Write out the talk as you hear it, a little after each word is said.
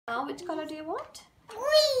Now which color do you want?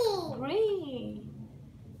 Green. Green.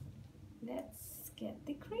 Let's get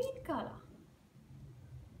the green color.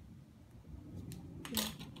 Yeah,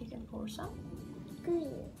 you can pour some.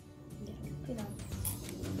 Green. Yeah, enough.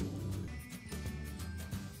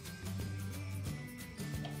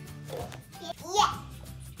 Yeah.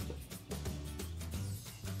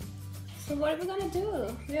 So what are we gonna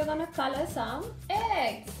do? We are gonna color some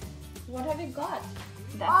eggs. What have you got?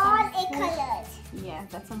 All some egg food- colors. Yeah,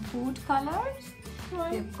 that's some food colors.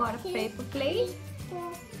 We've got a paper plate.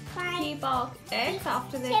 4, 5. Keep our eggs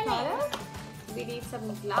after they 7. color. We need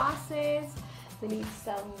some glasses. We need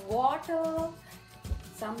some water,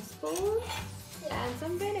 some spoons, and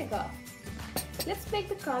some vinegar. Let's make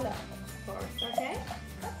the color first, okay?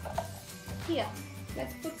 Here,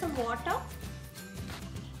 let's put some water.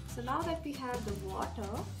 So now that we have the water,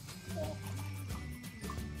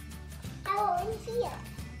 Oh, in here.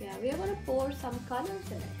 yeah, we are going to pour some colors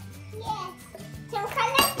in it. Yes. Some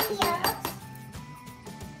colors here.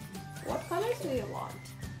 What colors do you want?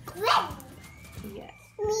 Red. Yes.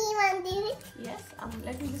 Me want it. Yes,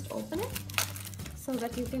 let me just open it so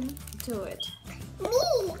that you can do it. Me.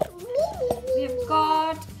 We've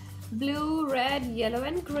got blue, red, yellow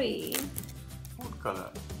and green Food color.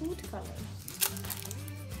 food colors.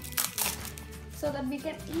 So that we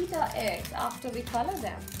can eat our eggs after we color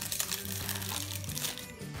them.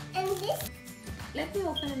 And this. Let me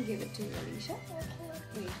open and give it to you, Alicia.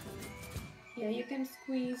 Okay. Wait for me. Here you can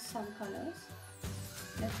squeeze some colors.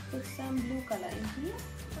 Let's put some blue color in here.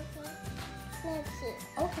 Okay. Let's see.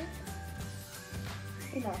 Okay.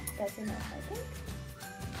 Enough. That's enough, I think.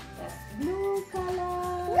 That's blue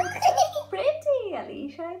color. Pretty,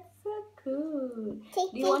 Alicia. It's so cool.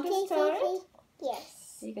 Do you want to stir it?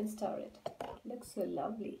 Yes. You can stir it. Looks so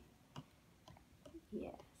lovely.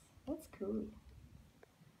 Yes, that's cool.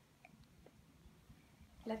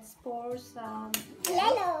 Let's pour some.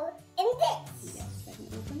 Yellow. And this. Yes, let me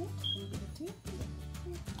open it and give it to you.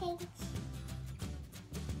 Okay.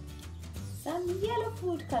 Some yellow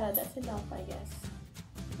food color. That's enough, I guess.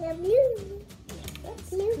 The blue. That's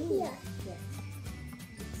Blue cool. here. Yes.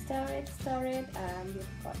 Stir it, and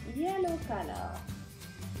you've got yellow color.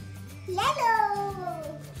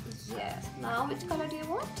 Yellow. Yes. Now, which color do you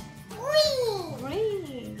want? Green.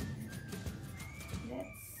 Green.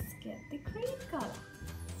 Let's get the green color.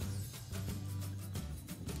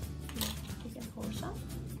 You can pour some.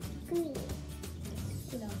 Green.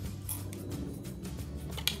 Enough.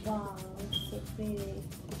 Wow, it's so pretty.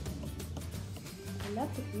 I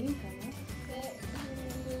love the green color.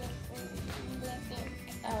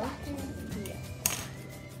 Oh, yeah.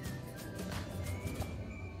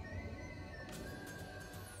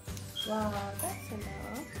 Wow, that's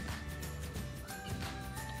enough.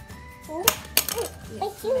 Oh, Yes,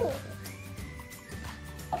 it's you.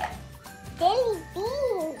 Jelly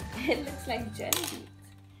bean. it looks like jelly beans.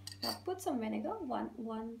 Now put some vinegar,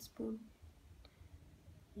 one spoon.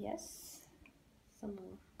 Yes. Some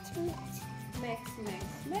more.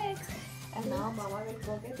 Mix. And now Mama will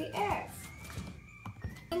go get the eggs.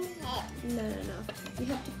 No. We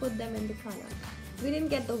have to put them in the color. We didn't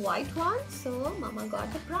get the white ones, so Mama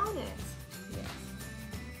got the brown eggs. Yes.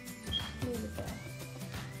 Leave it there.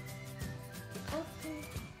 Okay.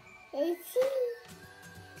 Let's see.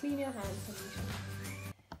 Clean your hands, Alicia.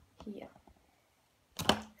 Here.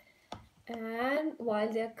 And while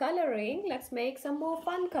they're coloring, let's make some more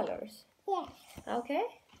fun colors. Yes. Okay?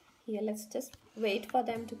 Here, let's just wait for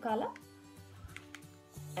them to color.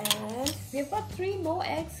 And we've got 3 more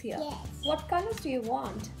eggs here. Yes. What colors do you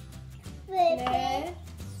want? Red. Red.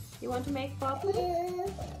 You want to make purple? Blue.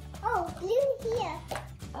 Oh, blue here.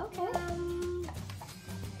 Okay.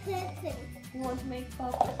 Purple. You want to make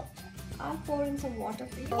purple? I'll pour in some water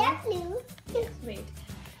for you. That blue. Wait.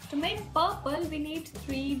 To make purple, we need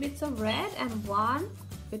 3 bits of red and 1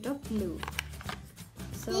 bit of blue.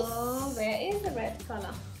 So, where is the red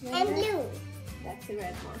color? And blue. That's the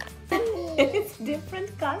red one. Blue. It's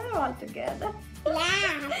different color altogether.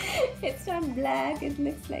 Black. It's not black, it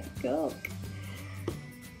looks like Coke.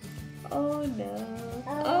 Oh no.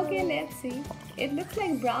 Oh. Okay, let's see. It looks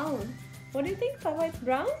like brown. What do you think, Papa? It's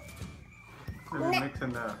brown? We'll mix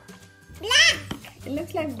in the Black. It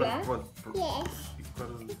looks like black. Yes.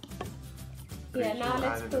 equal Yeah, now ratio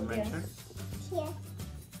let's as put dimension. Here.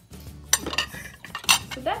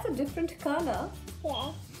 So that's a different color.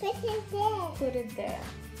 Yes. Put it there. Put it there.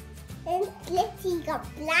 And let's see, got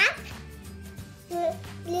black,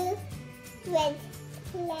 blue, red,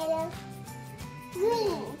 yellow,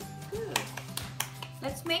 green. Good.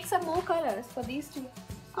 Let's make some more colors for these 2.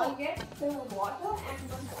 I'll get the water and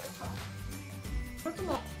the water. Put them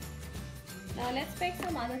up. Now let's pick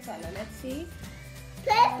some other color. Let's see.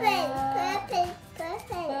 Purple.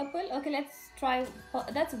 Purple. Okay, let's try.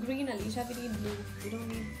 That's green, Alicia. We need blue. We don't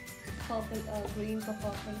need purple. Green for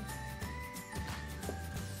purple.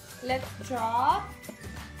 Let's drop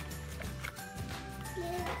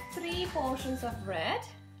 3 portions of red.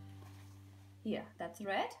 Here, that's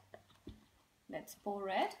red. Let's pour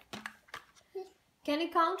red. Can you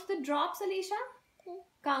count the drops, Alicia?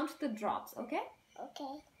 Count the drops, okay?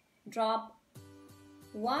 Okay. Drop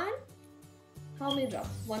 1. How many drops?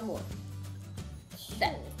 1 more.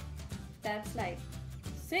 That's like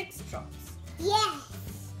 6 drops.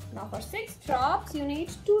 Yes. Now for 6 drops, you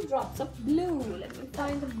need 2 drops of blue. Let me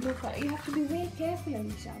find the blue color. You have to be very careful,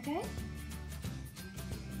 Alicia, okay?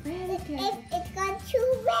 Very careful. It's got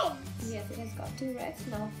 2 reds. Yes, it has got 2 reds.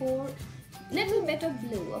 Now pour little bit of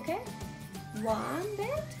blue, okay? 1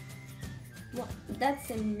 bit. That's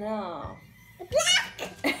enough.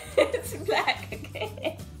 Black. It's black,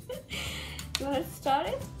 okay? You want to start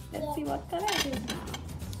it? Let's see what color it is now.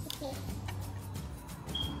 Okay.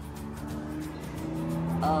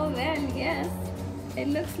 Oh, well, yes. It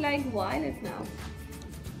looks like violet now.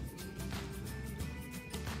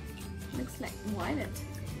 Looks like violet.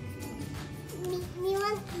 We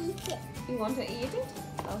want to eat it. You want to eat it?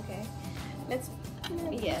 Okay. Let's,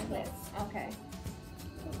 yeah, let's, okay.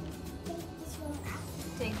 Take this one out.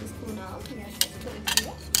 Take the spoon out. Yes, let's put it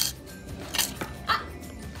here. Ah!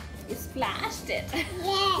 You splashed it.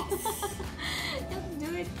 Yes. Just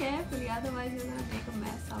do it carefully, otherwise you're gonna make a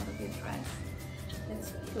mess out of your dress.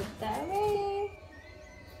 Let's put that away.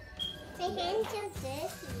 My hands are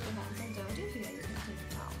dirty. Your hands are dirty. Here, you can take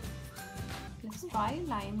it out. Let's try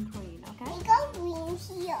lime green, okay? We got green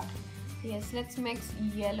here. Yes, let's mix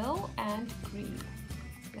yellow and green.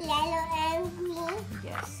 Yellow and green.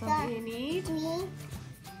 Yes, so That we need green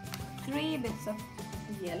 3 bits of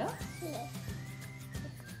yellow. here.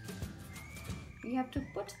 You have to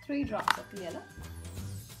put 3 drops of yellow.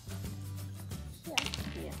 Here.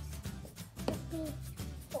 Yes. Mm.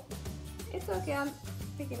 Oh. It's okay, I'll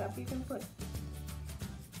pick it up. You can put.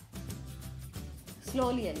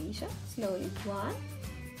 Slowly, Alicia. Slowly. 1,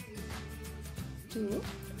 2.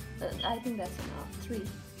 I think that's enough. 3.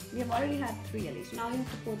 We have already had 3, Alicia. Now you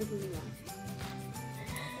have to pour the green one.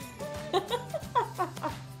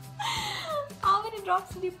 How many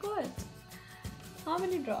drops did you put? How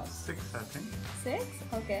many drops? 6, I think. 6?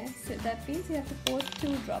 Okay. So that means you have to pour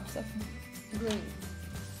 2 drops of green.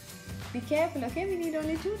 Be careful, okay? We need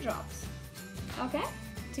only 2 drops. Okay?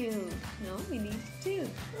 2. No, we need 2.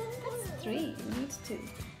 That's 3. We need 2.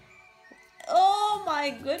 Oh my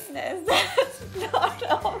goodness, that's not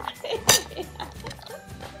okay.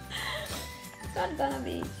 It's not gonna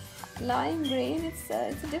be lime green. It's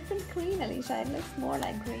a different green, Alicia. It looks more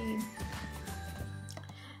like green.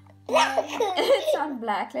 It's not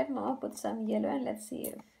black. Let Mama put some yellow and let's see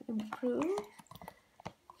if improve.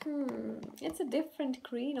 It's a different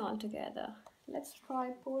green altogether. Let's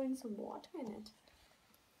try pouring some water in it.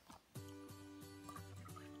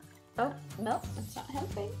 Oh, no, it's not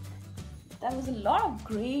helping. That was a lot of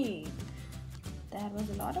green. That was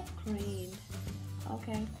a lot of green.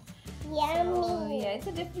 Okay. Yummy. So, yeah, it's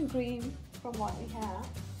a different green from what we have.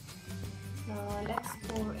 Now let's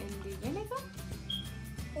pour in the vinegar.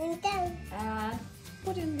 And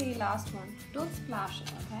put in the last one. Don't splash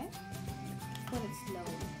it, okay? Put it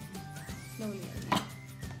slowly. Slowly.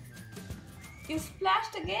 You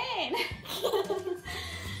splashed again.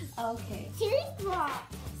 Okay. 2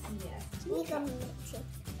 drops. Yes. We can mix it.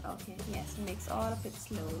 Okay, yes, mix all of it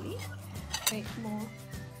slowly. Wait more.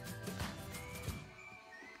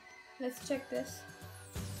 Let's check this.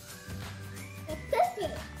 It's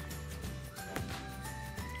perfect.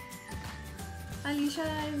 Alicia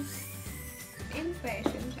is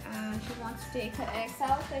impatient and she wants to take her eggs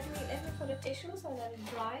out. Let me put a tissue so that it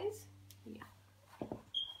dries. Yeah.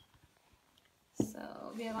 So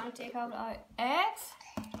we are going to take out our eggs.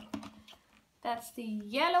 That's the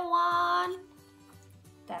yellow one.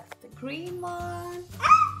 That's the green one.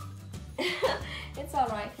 It's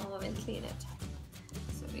alright, Mama will clean it.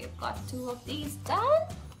 So we've got 2 of these done.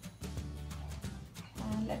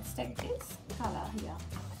 And let's take this color here.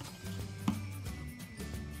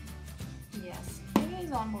 Yes, it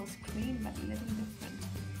is almost green but a little different.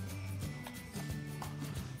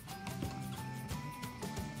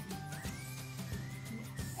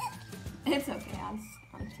 Yes. It's okay, I'll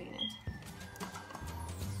clean it.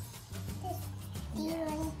 Do you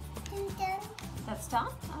want to do that? That's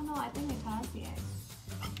done? Oh no, I think it has the egg.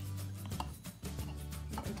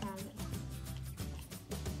 It has it.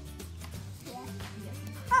 Yeah. Yes.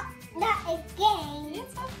 Oh, not again.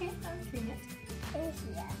 It's okay, I'll clean it. It's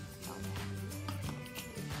here. Okay.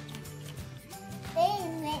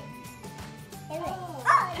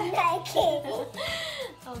 Okay.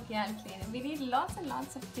 Okay, I'll clean it. We need lots and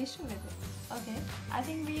lots of tissue with it. Okay, I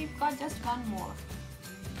think we've got just one more.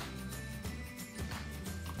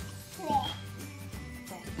 There.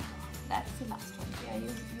 There you go. That's the last one. Yeah,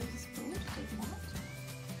 use a spoon to take it out.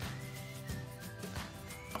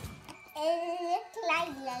 It looks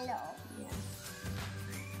like yellow. Yeah.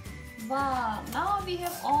 Wow, now we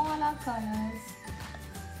have all our colors.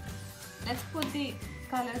 Let's put the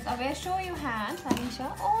colors away. Show your hands,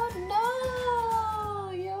 Anisha. Oh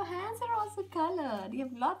no! Your hands are also colored. You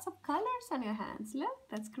have lots of colors on your hands. Look,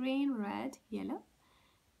 that's green, red, yellow.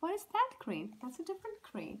 What is that green? That's a different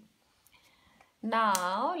green.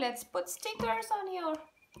 Now let's put stickers on your.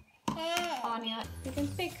 You can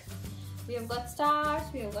pick. We have got stars.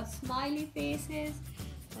 We have got smiley faces,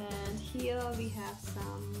 and here we have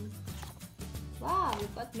some. Wow,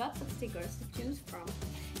 we've got lots of stickers to choose from.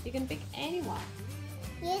 You can pick any one.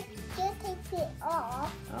 You take it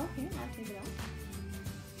off. Okay, I'll take it off.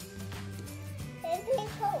 It's really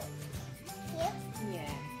cool. Yep.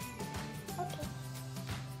 Yeah. Okay.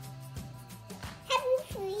 Happy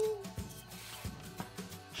face.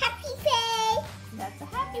 Happy face. That's a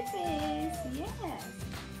happy face. Yes.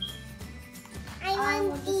 I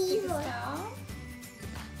want to these stick a ones. star.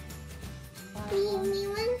 Me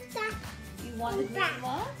want that. You want the green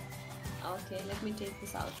one? Okay, let me take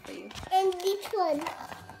this out for you. And this one.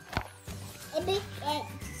 A big egg.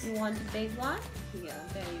 You want a big one? Yeah,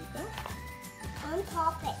 there you go. On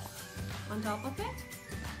top it. On top of it?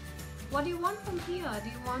 What do you want from here? Do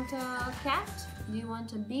you want a cat? Do you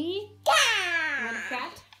want a bee? You want a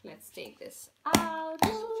cat? Let's take this out.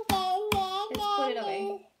 Let's put it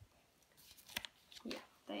away. Yeah,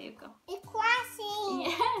 there you go. It's crashing.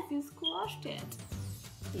 Yes, you squashed it.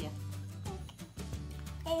 Yeah.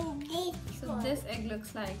 And this So one. this egg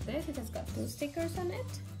looks like this. It has got 2 stickers on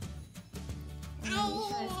it. And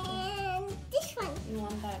Anisha has And this one. you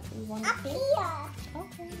want that? You want Up it? here.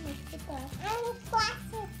 Okay, let's put that. And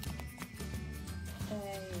crashing.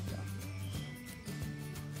 There you go.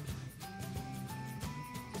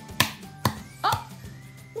 Oh!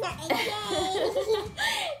 Not again.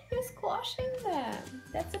 You're squashing them.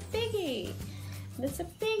 That's a piggy. That's a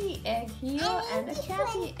piggy egg here and a this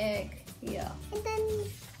catty one. egg here. And then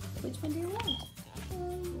Which one do you want?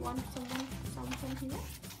 You want something here?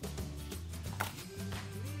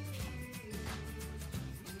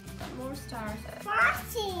 Got more stars.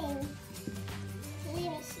 crashing. Let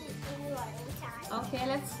me see everyone inside. Okay,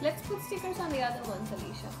 let's put stickers on the other ones,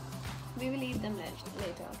 Alicia. We will eat them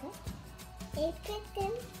later, okay? They put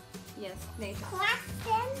them. Yes, later. Crash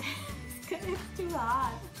them. It's too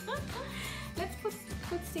hard. Let's put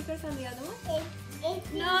stickers on the other one.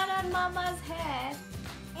 It's Not on Mama's head.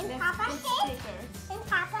 in Let's Papa's put head. stickers. In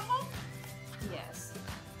Papa's head. Yes.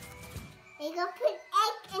 They go put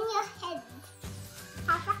egg in your head.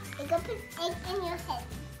 Papa, they go put egg in your head.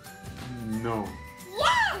 No.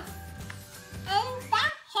 Yes! And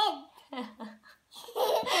that head.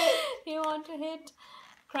 You want to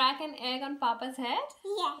crack an egg on Papa's head?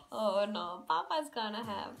 Yes. Oh no, Papa's gonna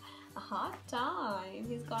have a hard time.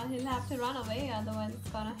 He'll have to run away, otherwise it's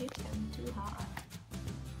gonna hit him too hard.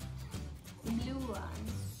 Blue one.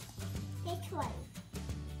 This one.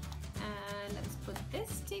 And let's put this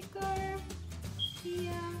sticker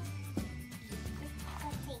here.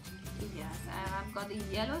 Okay. Yes, and I've got the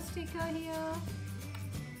yellow sticker here.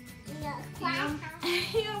 Yeah,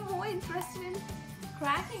 You're more interested in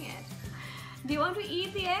cracking it. Do you want to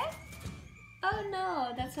eat the egg? Oh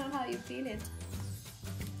no, that's not how you feel it.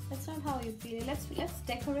 That's not how you feel it. Let's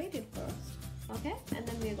decorate it first, okay? And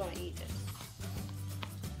then we're gonna eat it.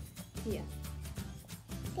 Here.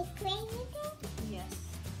 The creator. Yes.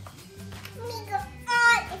 We got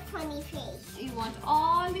all the funny face. You want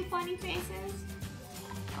all the funny faces?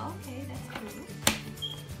 Okay, that's cool.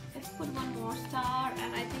 Let's put one more star,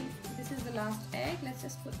 and I think this is the last egg. Let's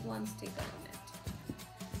just put one sticker on it.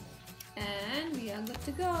 And we are good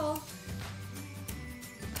to go.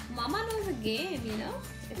 Mama knows a game, you know?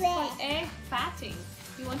 It's Play. called egg patting.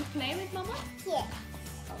 You want to play with Mama? Yes.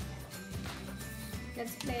 Okay.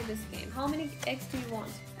 Let's play this game. How many eggs do you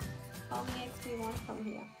want? How many eggs do you want from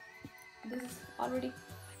here? This is already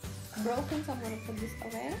broken, so I'm going to put this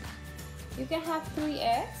away. You can have 3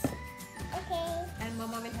 eggs, Okay. and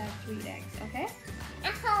Mama will have 3 eggs, okay?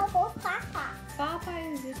 How about Papa? Papa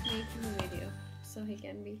is just making a video, so he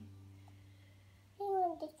can be. I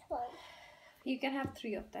want this one. You can have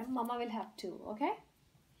 3 of them. Mama will have 2, okay?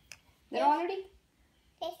 They're Yes. already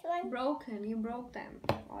This one. broken. You broke them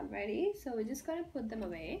already, so we're just gonna put them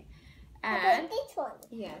away. How And about this one?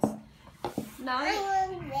 yes, now I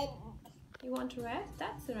want red. You want red?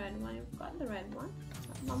 That's the red one. You've got the red one.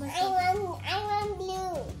 Mama I want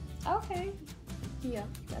blue. Okay. Here,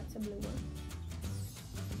 that's a blue one.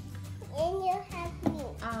 And you have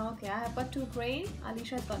blue. Ah, okay. I have got two green.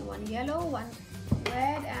 Alisha's got one yellow, one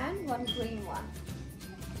red, and one green one.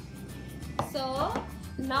 So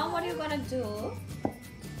now what you're gonna do?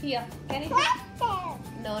 Here, can you? Crack them.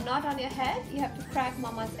 No, not on your head. You have to crack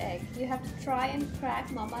Mama's egg. You have to try and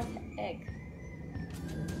crack Mama's egg.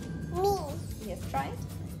 Me. Yes, try it.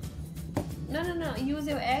 No. Use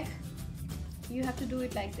your egg. You have to do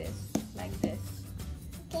it like this. Like this.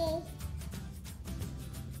 Okay.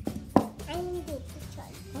 I need this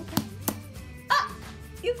one. Okay. Ah!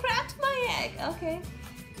 You cracked my egg. Okay.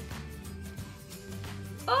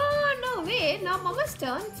 Oh, no, wait. Now Mama's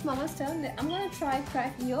turn. It's Mama's turn. I'm going to try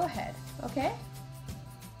cracking your head. Okay?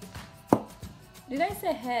 Did I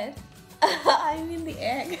say head? I mean the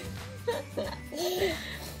egg.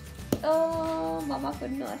 Oh, Mama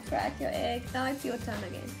could not crack your egg. Now it's your turn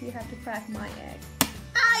again. You have to crack my egg.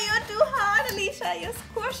 Ah, you're too hard, Alisha. You're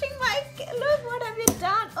squishing my... Look, what have you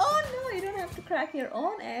done? Oh, no, you don't have to crack your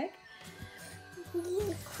own egg.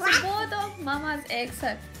 So both of Mama's eggs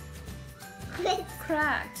are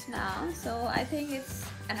cracked now. So I think it's...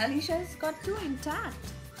 And Alisha's got two intact.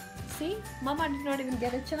 See? Mama did not even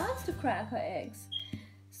get a chance to crack her eggs.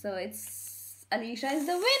 So it's... Alisha is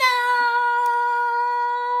the winner!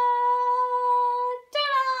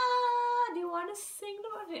 Ta-da! Do you want to sing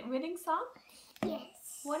the winning song?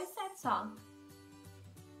 Yes. What is that song?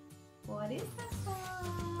 What is that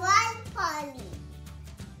song? One Polly.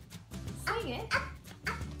 Sing it.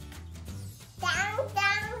 Down,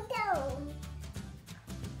 down, down.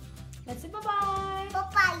 Let's say bye-bye.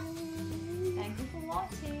 Bye-bye. Thank you for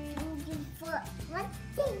watching. Thank you for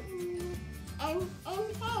watching. And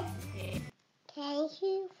head. Okay. Thank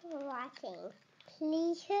you for watching.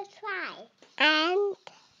 Please subscribe and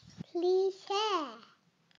please share.